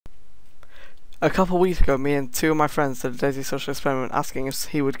A couple of weeks ago, me and two of my friends did a Daisy social experiment asking if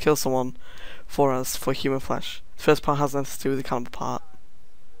he would kill someone for us for human flesh. The first part has nothing to do with the cannibal part.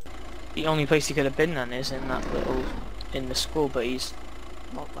 The only place he could have been then is in that little... in the school, but he's...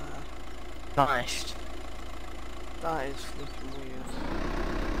 Not there. vanished. That is flipping weird.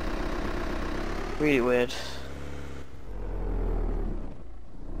 Really weird.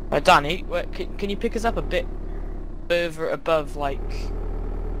 Danny, can you pick us up a bit further above, like...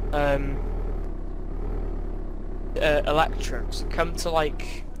 electrons? Come to,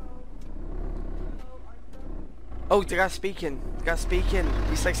 like... Oh, the guy's speaking. The guy's speaking.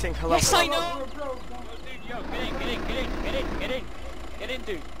 He's like saying hello. Yes, I know! hello. Oh, dude, yo, get in,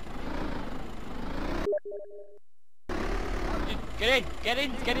 dude.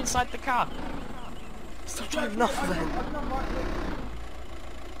 Get inside the car. Stop driving off then.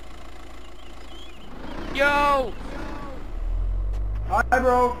 Yo! Hi,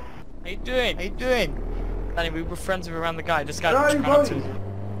 bro. How you doing? Danny, we were friends with around the guy. This guy Where are just you ran up to going?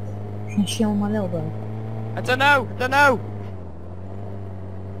 us. Can I show my little bro? I don't know.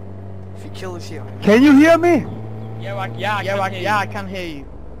 If you kill this here. Can you hear me? Yeah, I can hear you.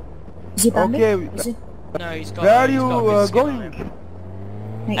 Is he bandit? Okay. Is he? No, he's got. Where are he's you got a good skin on him. going?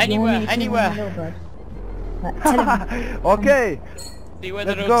 Mate, you want me to kill Anywhere. my little bro? Right, tell him. Okay. See where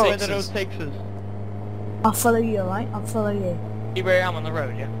the Let's road go. takes us. I'll follow you, alright? I'll follow you. See where I am on the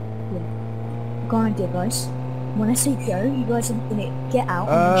road, yeah? Go on, dear guys. When I say go, you guys are gonna get out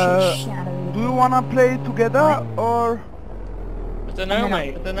and then shoot shadow. Do you wanna play together Right. or? I don't know,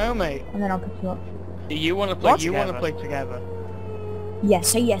 mate. And then I'll pick you up. Do you want to play What? together? together? Yeah,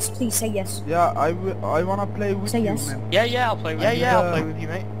 say yes, please say yes. Yeah, I wanna play with Say you, yes. man. Yeah, I'll play with you. Yeah, I'll play with you,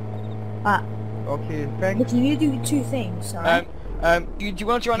 mate. Okay, thanks. Look, you need to do two things, alright? Do you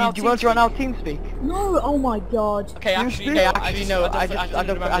want to join our TeamSpeak? No, oh my god. Okay, actually, no. I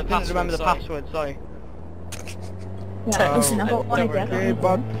didn't remember the password. Sorry. Yeah, listen, I've got one idea. Okay,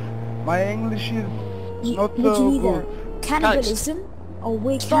 but my English is not What do so you good. need? Cannibalism, or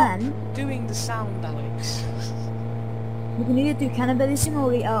we can. doing the sound, Alex. We can either do cannibalism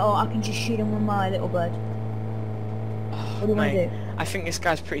or I can just shoot him with my little bird. What do you want to do? I think this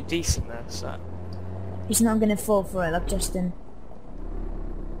guy's pretty decent there, so... He's not gonna fall for it like Justin.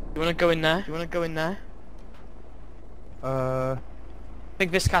 You wanna go in there? I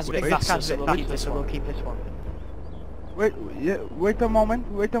think this guy's a bit faster, so we'll keep this one. Wait a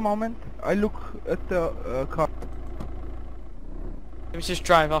moment. I look at the car. Let's just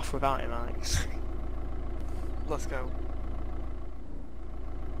drive off without him, Alex. Let's go.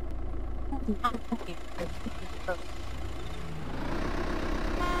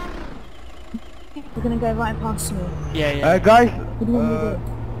 We're gonna go right past me. Yeah. Guys, What do you want me to do?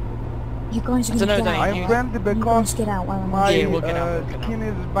 You guys are I don't gonna know, get Danny, out. I'm friendly You guys because get out while I'm my Yeah, we'll get out, we'll get skin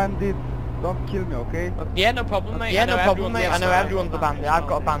is bandit. Don't kill me, okay? Yeah, no problem, mate. I know everyone's a bandit. I've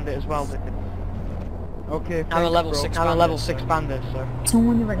got a bandit as well. Okay, I'm a level bro. 6 bandit, so... So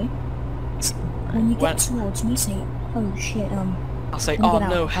when you're ready, when you When- get towards me, say, oh shit, I'll say, Can you oh get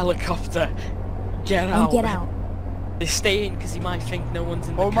out? no, helicopter. Get and out. get out. They stay in because he might think no one's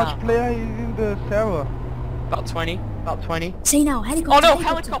in How the car. much player is in the server? About 20. Say now, Oh helicopter. no,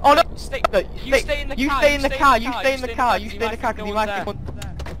 helicopter! Oh no! You stay in the car, because he might think...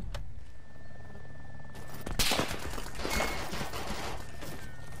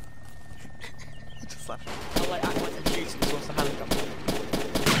 Just left. I'll like act like a juice and towards the helicopter.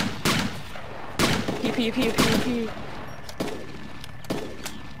 Pew.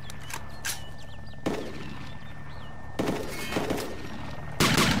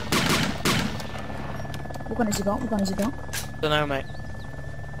 What gun has he got? Don't know, mate.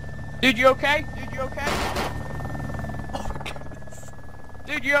 Dude, you okay?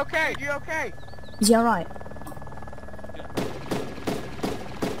 Dude, you okay? Is he alright?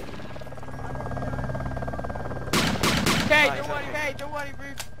 Okay, don't worry,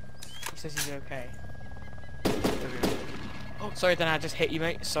 Bruce. He says he's okay. Oh, sorry, then I just hit you,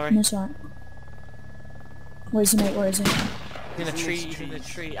 mate. Sorry. No, it's alright. Where is he, mate? He's in the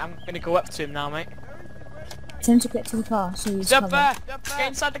tree. I'm gonna go up to him now, mate. Tell him to get to the car, so he's Jump covered. there! Get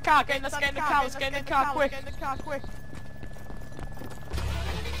inside the car! Let's get in the car, quick!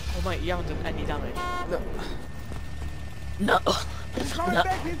 Oh mate, you haven't done any damage. No. He's coming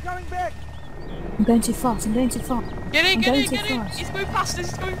back! I'm going too fast, Get in! I'm going too fast. He's going past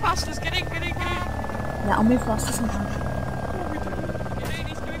us, Get in! Yeah, I'll move faster somehow. Get in,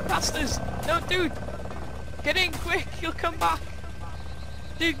 he's going past us! No, dude! Get in, quick! He'll come back!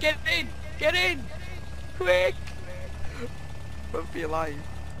 Dude, get in! Quick! Won't be alive.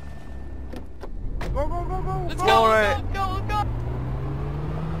 Go! Let's Alright. go!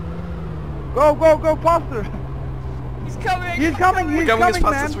 Go, go, go, faster! He's coming! He's coming, We're he's going as coming,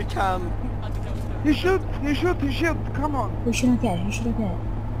 fast man! as we can. He shoot, he shoot, he shoot, come on! Who should I get? Who should I get?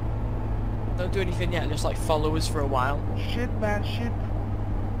 Don't do anything yet, just like follow us for a while. Shit, man, shit.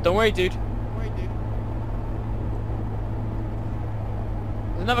 Don't worry, dude.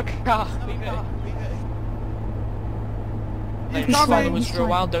 There's another car. Leave it. He's Just coming. follow us for a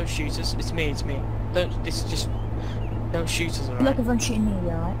while, don't shoot us. It's me, it's me. Don't, this is just... Don't shoot us, alright? Look if I'm shooting me,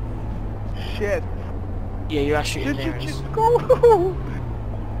 alright? Shit. Yeah, you are shooting near us. Just go!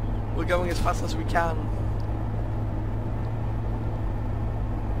 We're going as fast as we can.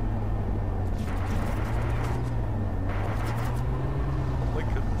 Oh my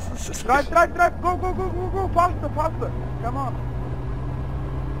goodness, this is Drive, drive, drive, go, go, go, go, go, faster, faster! Come on!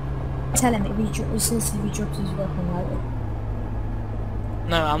 Tell him if he drops his weapon, right?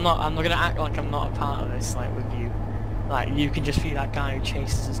 No, I'm not gonna act like I'm not a part of this, like, with you. Like, you can just be that guy who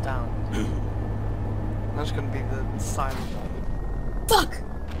chases us down. I'm just gonna be the silent one. Fuck!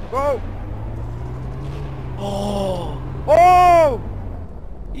 Go! Oh! Oh!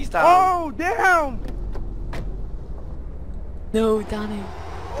 He's down. Oh, damn! No, Danny.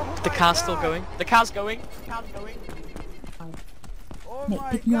 The car's still going. The car's going. Oh Mate,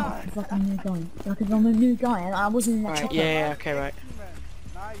 my pick me up god! if I'm a new guy. Like if I'm a new guy and I wasn't in that Right, chopper. Yeah, okay, right.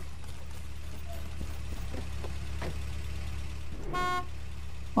 Nice.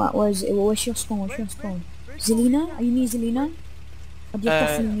 Right, where's your spawn? Where's your spawn? Zelina? Are you near Zelina? Or do you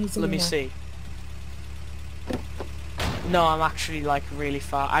definitely need Zelina? Let me see. No, I'm actually like really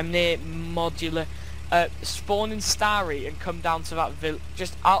far. I'm near modular. Spawn in Starry and come down to that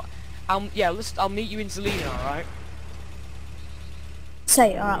just I'll meet you in Zelina, alright?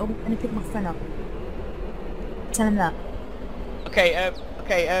 Say, alright, I'm gonna pick my friend up. Tell him that. Okay,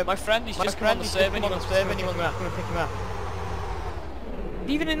 my friend, he's just come on the server and he wants to pick him up. I'm gonna pick him up.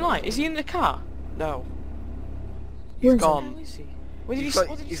 Even in light, is he in the car? No. Where He's is he? gone. Where is he? What did He's, he got,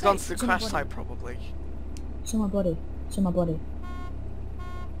 what did he he's say? gone to the It's on crash my site probably. It's on my body. It's on my body.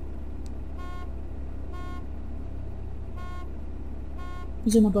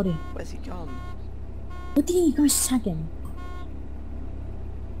 He's on my body. Where's he gone? What did you guys tag him?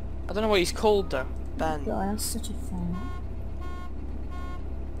 I don't know what he's called though. Ben. God, that's such a fan.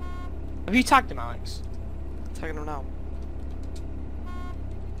 Have you tagged him, Alex? Taking him now.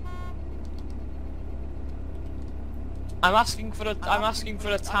 I'm asking for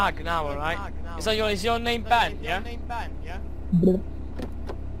a tag now, alright? Is your name Ben, yeah? Bleh.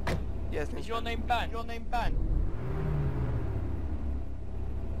 Yes, Is your name Ben?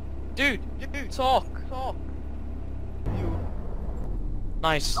 Dude, talk. You.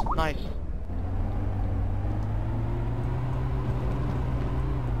 Nice.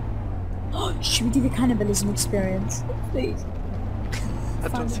 Should we do the cannibalism experience? Please. I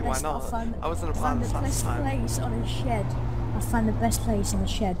don't see why not. I wasn't a part of this last time. Place on a shed. I found the best place in a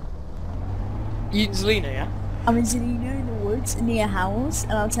shed. You in Zelina, yeah? I'm in Zelina in the woods near a house,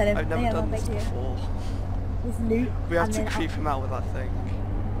 and I'll tell him. I've never "Hey, done I'm this back here before. with loot." We have and to then creep him out with that thing.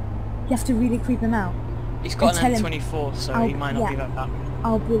 You have to really creep him out. He's got tell an him- M24, so I'll- he might not be yeah. like that.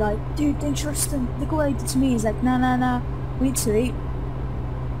 I'll be like, "Dude, don't trust him." Look what he did to me. He's like, "No, we need to eat."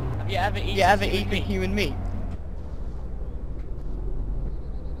 Have you ever eaten human meat?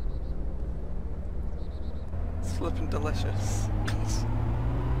 It's flipping delicious.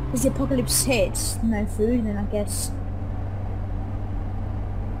 If the apocalypse hits, no food, then I guess.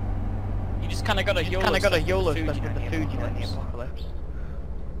 You just kind of got a YOLO stuff with the food, you know, in the apocalypse.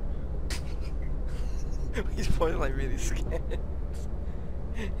 He's probably like really scared.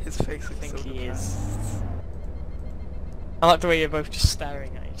 His face looks think so he depressed. I like the way you're both just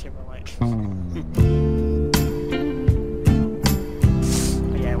staring at each other like...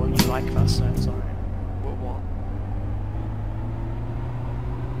 Yeah, well you like that, so it's alright. What?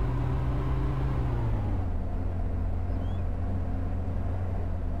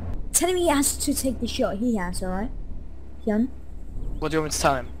 Tell him he has to take the shot. He has, alright? Hyun, What do you want me to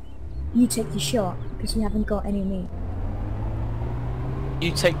tell him? you take the shot because we haven't got any meat.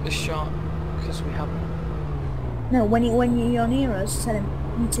 You take the shot, because we haven't... No, when you're near us, tell him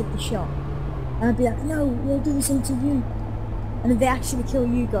you take the shot. And I'll be like, "No, we'll do the same to you." And if they actually kill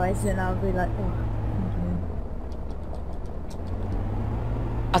you guys, then I'll be like, "Oh, thank you."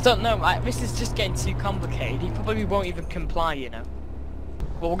 I don't know, this is just getting too complicated. He probably won't even comply, you know.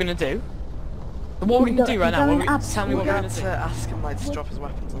 What we're gonna do? What we're gonna do right now? Tell me We're what we're gonna gonna have do. to ask him like to drop his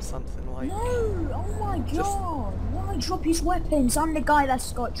weapons or something like. No! Oh my god! Why drop his weapons? I'm the guy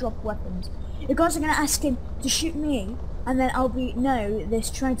that's got dropped weapons. The guys are gonna ask him to shoot me, and then I'll be, "No, there's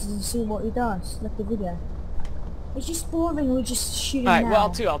traitors," and see what he does. Look the video. It's just boring. We're just shooting Right, now. what I'll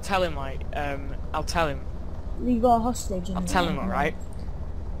do, I'll tell him, like, I'll tell him. We got a hostage. I'll tell him, alright?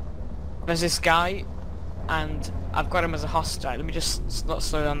 There's this guy, and I've got him as a hostage. Let me just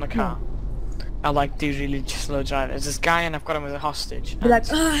slow down the car. I'll like do really just slow drive. There's this guy, and I've got him as a hostage. Be like,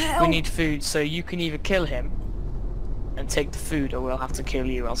 We need food, so you can either kill him and take the food, or we'll have to kill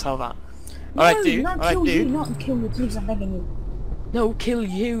you. I'll tell that. Alright, dude. Not Alright, kill you, dude. not kill you, please. I'm begging you. No, kill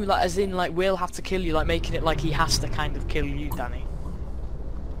you, like as in like we'll have to kill you, like making it like he has to kind of kill you, Danny.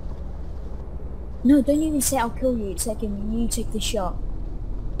 No, don't even say I'll kill you. It's like you take the shot.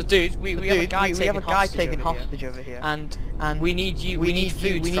 But dude, we have a guy taking hostage over here. And we need you. We need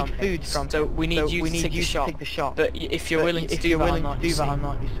food from. So we need you to take the shot. But if you're willing to do that or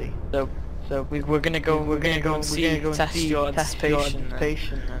not, you see. So we're gonna go and test your anticipation.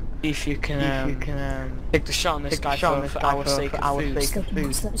 And see if you can take the shot on this guy for our sake of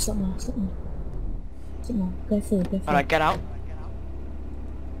food. Stop now. Go through. Alright, get out.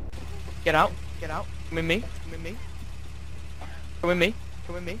 Get out. Come with me. Come with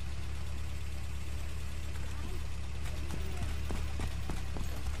me.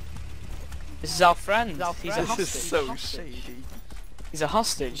 This is our friend. He's a hostage. This is so shady. He's a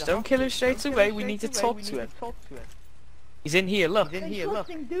hostage. Don't kill him straight away. We need to talk to him. He's in here. Look. Don't trust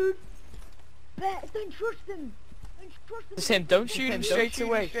him, dude. Don't trust him. It's him. Don't shoot him straight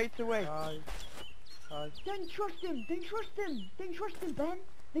away. Don't trust him. Don't trust him, Ben.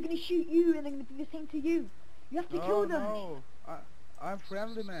 They're gonna shoot you and they're gonna do the same to you. You have to kill them. No, I'm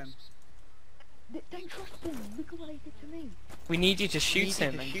friendly, man. Don't trust them. Look at what they did to me. We need you to shoot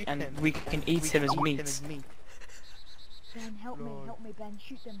him, and we can eat him as meat. Ben, help me, Ben.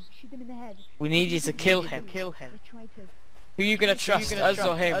 Shoot them in the head. We need you to kill him. They're traitors. Who are you gonna trust, us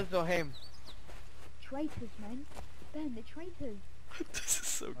or him? Traitors, man. Ben, they're traitors. This is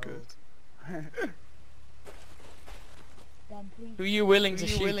so good. Ben, please. Who are you willing to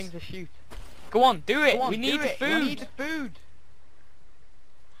shoot? Go on, do it. We need the food.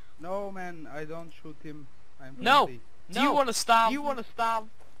 No, man, I don't shoot him. I'm No. friendly. Do you want to starve?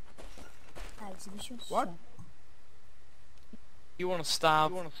 What? You want to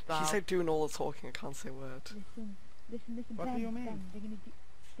starve? He's like doing all the talking, I can't say a word. Listen, What Ben, do you mean? Ben,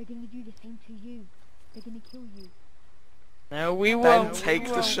 they're gonna do the same to you. They're gonna kill you. No, we Ben, won't. take We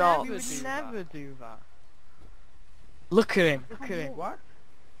the won't. shot. We would never do that. Look at him. What?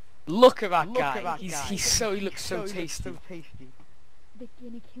 Look at that guy. He looks so tasty. They're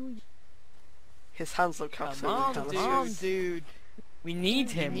gonna kill you. His hands look absolutely on, delicious. dude. We need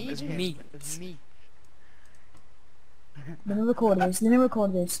him as meat. Let me record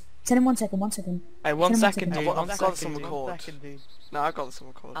this. Send him 1 second. Hey, 1 second, dude. I've got some record. No, I got this on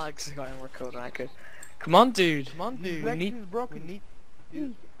record. Alex has got him record, right? Good. Come on, dude. His We leg need. is broken.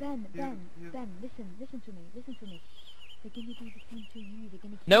 Please, Ben, you- listen to me. They're gonna do the same to you. They're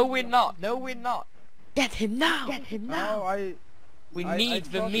gonna kill No, you. we're not. Get him now. No, We I need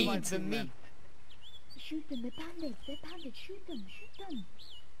the trust meat. my team, man. Shoot them. They're bandits. Shoot them. Please,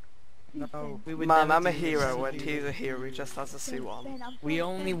 No. Ben. Man, I'm a hero and he's a hero, he just has a suit on. Ben, I'm We sorry,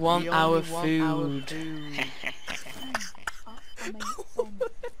 only Ben. want our food. Ben, Ben,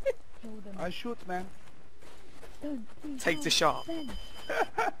 kill them. I shoot, man. Don't, please, Take the don't. shot. Ben,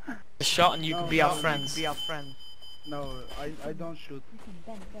 The shot, and you can No, be our no. friends. No, I don't shoot. listen,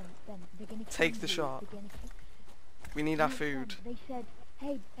 Ben, they're gonna kill Take the you. shot. They're gonna kill- We need our Look, food. Ben, they said,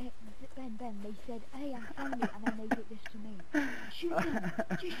 hey, Ben, they said, hey, I'm friendly, and then they did this to me. Shoot them,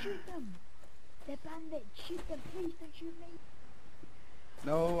 just shoot them. They're bandits, shoot them, please don't shoot me.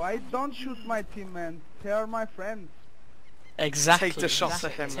 No, I don't shoot my team, man. They are my friends. Exactly. Take the shot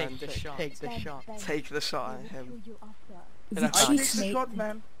at him, Take man. the shot. Ben, Ben, Take the shot they at will him. kill you after. If No, you I cheat, take the mate, shot,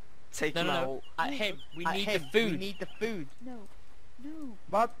 man. Take No, him no, out. no. At him. We need the food. No,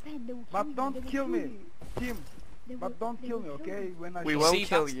 But Ben, they will kill but you. don't they will kill me, you. team. They will- But don't they kill will me, kill okay? you. When I We shoot. won't See,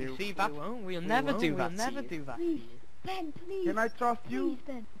 kill that's- you. See, that? We'll never do that. Please, Ben, please. Can I trust Please, you?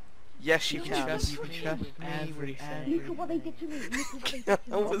 Ben. Yes, you No, can. Trust don't me trust with me. everything. Look at what they did to me. Look at what they did That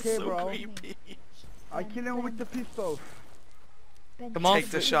to me. was Okay, so bro. creepy. I kill him with the pistol. Ben, Come on, Take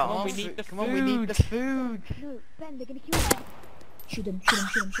the shot. Come on, we need the food. No, Ben, they're gonna kill you.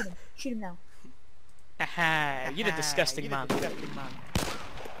 shoot him now. Haha, you're a disgusting man.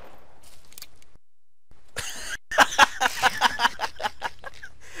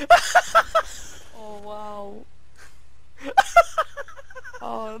 Oh wow.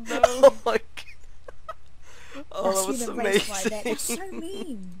 Oh no. Oh my god. Oh, that was That's human race right there. amazing. It's so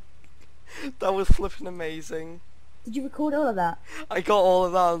mean. That was flipping amazing. Did you record all of that? I got all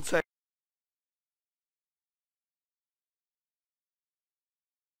of that on tape.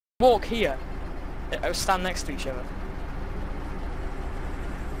 Walk here. Stand next to each other.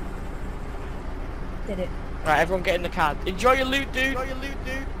 Did it? Right, everyone get in the car. Enjoy your loot, dude.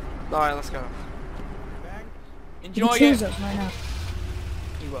 Alright, let's go. Enjoy He kills it. us right now.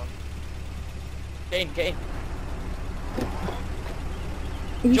 You will. Get in, get in.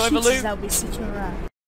 If he Enjoy the shoots us, loot. that'll be such a rat.